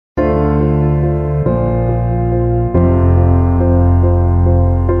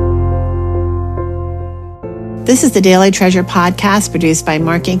This is the Daily Treasure podcast produced by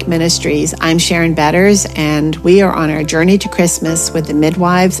Mark Inc. Ministries. I'm Sharon Betters, and we are on our journey to Christmas with the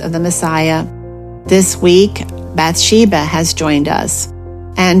midwives of the Messiah. This week, Bathsheba has joined us,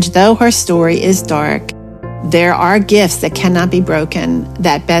 and though her story is dark, there are gifts that cannot be broken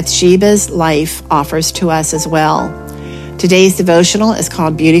that Bathsheba's life offers to us as well. Today's devotional is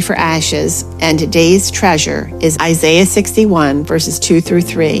called Beauty for Ashes, and today's treasure is Isaiah 61, verses 2 through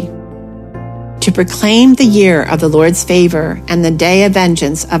 3. To proclaim the year of the Lord's favor and the day of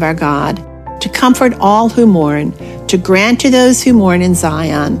vengeance of our God, to comfort all who mourn, to grant to those who mourn in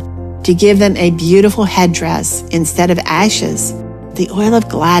Zion, to give them a beautiful headdress instead of ashes, the oil of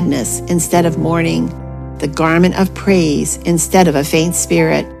gladness instead of mourning, the garment of praise instead of a faint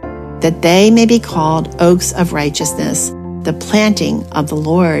spirit, that they may be called oaks of righteousness, the planting of the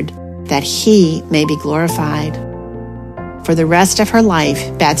Lord, that he may be glorified. For the rest of her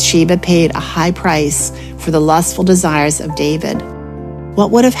life, Bathsheba paid a high price for the lustful desires of David.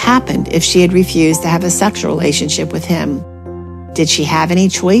 What would have happened if she had refused to have a sexual relationship with him? Did she have any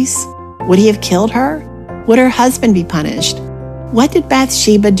choice? Would he have killed her? Would her husband be punished? What did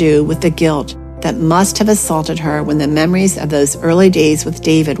Bathsheba do with the guilt that must have assaulted her when the memories of those early days with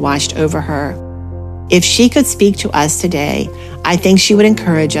David washed over her? If she could speak to us today, I think she would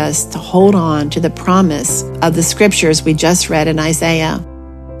encourage us to hold on to the promise of the scriptures we just read in Isaiah,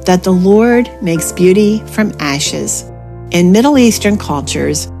 that the Lord makes beauty from ashes. In Middle Eastern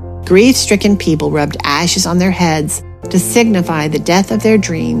cultures, grief-stricken people rubbed ashes on their heads to signify the death of their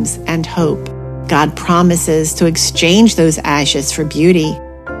dreams and hope. God promises to exchange those ashes for beauty,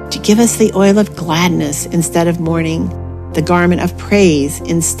 to give us the oil of gladness instead of mourning, the garment of praise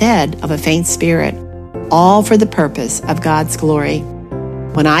instead of a faint spirit, all for the purpose of God's glory.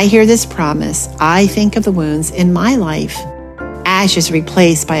 When I hear this promise, I think of the wounds in my life, ashes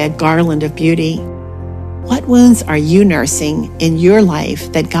replaced by a garland of beauty. What wounds are you nursing in your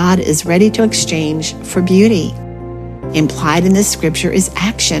life that God is ready to exchange for beauty? Implied in this scripture is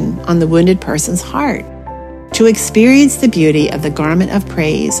action on the wounded person's heart. To experience the beauty of the garment of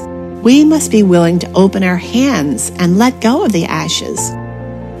praise, we must be willing to open our hands and let go of the ashes.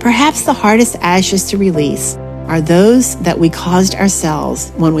 Perhaps the hardest ashes to release are those that we caused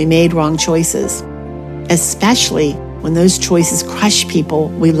ourselves when we made wrong choices, especially when those choices crush people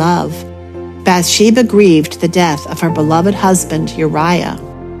we love. Bathsheba grieved the death of her beloved husband Uriah,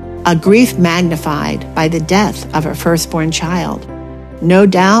 a grief magnified by the death of her firstborn child. No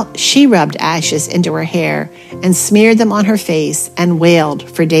doubt she rubbed ashes into her hair and smeared them on her face and wailed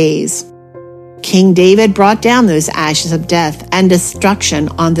for days. King David brought down those ashes of death and destruction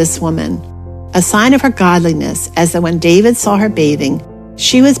on this woman, a sign of her godliness, as that when David saw her bathing,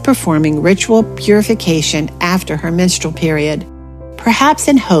 she was performing ritual purification after her menstrual period, perhaps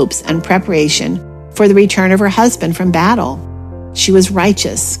in hopes and preparation for the return of her husband from battle. She was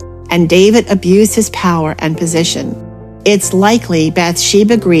righteous, and David abused his power and position. It's likely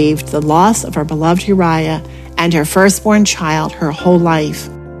Bathsheba grieved the loss of her beloved Uriah and her firstborn child her whole life.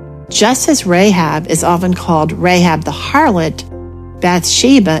 Just as Rahab is often called Rahab the harlot,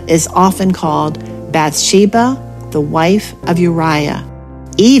 Bathsheba is often called Bathsheba, the wife of Uriah,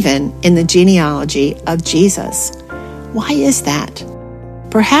 even in the genealogy of Jesus. Why is that?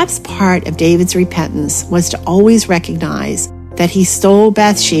 Perhaps part of David's repentance was to always recognize that he stole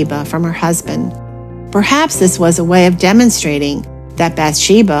Bathsheba from her husband. Perhaps this was a way of demonstrating that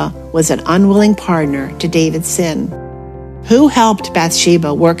Bathsheba was an unwilling partner to David's sin. Who helped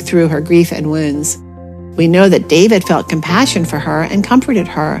Bathsheba work through her grief and wounds? We know that David felt compassion for her and comforted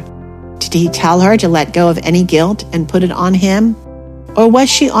her. Did he tell her to let go of any guilt and put it on him? Or was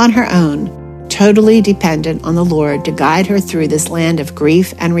she on her own, totally dependent on the Lord to guide her through this land of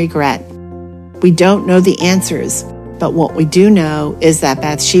grief and regret? We don't know the answers, but what we do know is that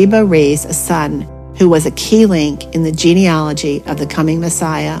Bathsheba raised a son who was a key link in the genealogy of the coming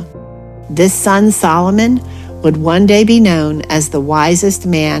Messiah. This son, Solomon, would one day be known as the wisest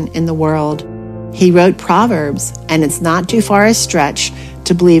man in the world. He wrote Proverbs, and it's not too far a stretch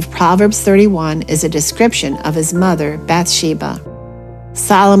to believe Proverbs 31 is a description of his mother, Bathsheba.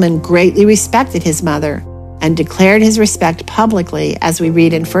 Solomon greatly respected his mother and declared his respect publicly, as we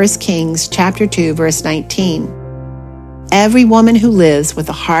read in 1 Kings chapter 2, verse 19. Every woman who lives with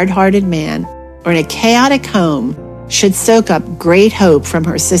a hard-hearted man or in a chaotic home should soak up great hope from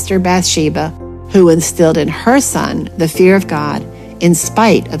her sister Bathsheba, who instilled in her son the fear of God in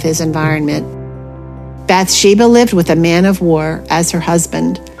spite of his environment. Bathsheba lived with a man of war as her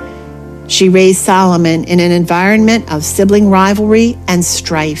husband. She raised Solomon in an environment of sibling rivalry and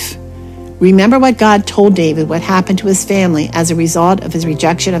strife. Remember what God told David what happened to his family as a result of his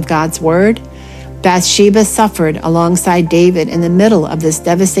rejection of God's word? Bathsheba suffered alongside David in the middle of this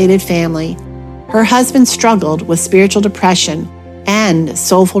devastated family. Her husband struggled with spiritual depression and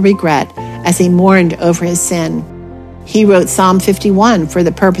soulful regret as he mourned over his sin. He wrote Psalm 51 for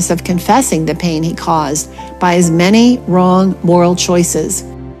the purpose of confessing the pain he caused by his many wrong moral choices.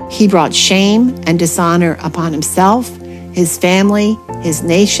 He brought shame and dishonor upon himself, his family, his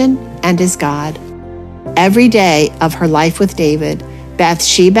nation, and his God. Every day of her life with David,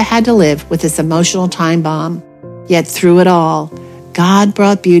 Bathsheba had to live with this emotional time bomb. Yet through it all, God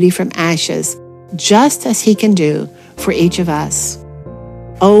brought beauty from ashes, just as he can do for each of us.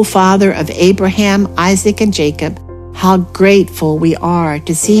 O Father of Abraham, Isaac, and Jacob, how grateful we are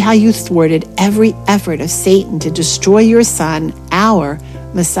to see how you thwarted every effort of Satan to destroy your Son, our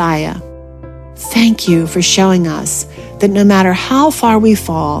Messiah. Thank you for showing us that no matter how far we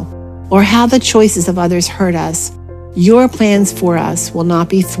fall or how the choices of others hurt us, your plans for us will not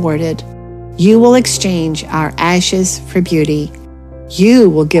be thwarted. You will exchange our ashes for beauty. You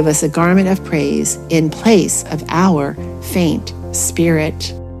will give us a garment of praise in place of our faint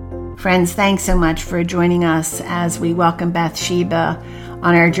spirit. Friends, thanks so much for joining us as we welcome Bathsheba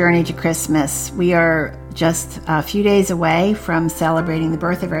on our journey to Christmas. We are just a few days away from celebrating the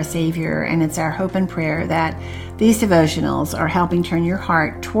birth of our Savior, and it's our hope and prayer that these devotionals are helping turn your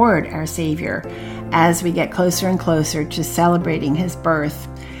heart toward our Savior as we get closer and closer to celebrating his birth.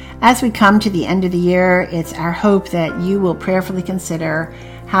 As we come to the end of the year, it's our hope that you will prayerfully consider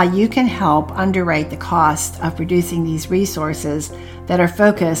how you can help underwrite the cost of producing these resources that are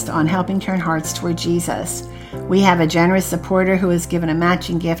focused on helping turn hearts toward Jesus. We have a generous supporter who has given a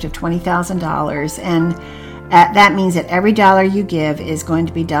matching gift of $20,000, and that means that every dollar you give is going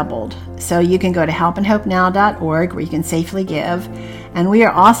to be doubled. So you can go to helpandhopenow.org where you can safely give. And we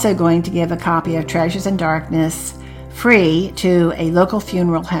are also going to give a copy of Treasures in Darkness free to a local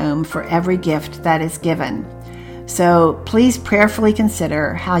funeral home for every gift that is given. So please prayerfully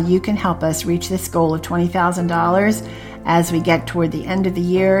consider how you can help us reach this goal of $20,000 as we get toward the end of the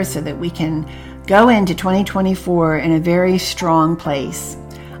year so that we can go into 2024 in a very strong place.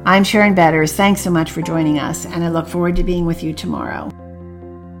 I'm Sharon Betters. Thanks so much for joining us, and I look forward to being with you tomorrow.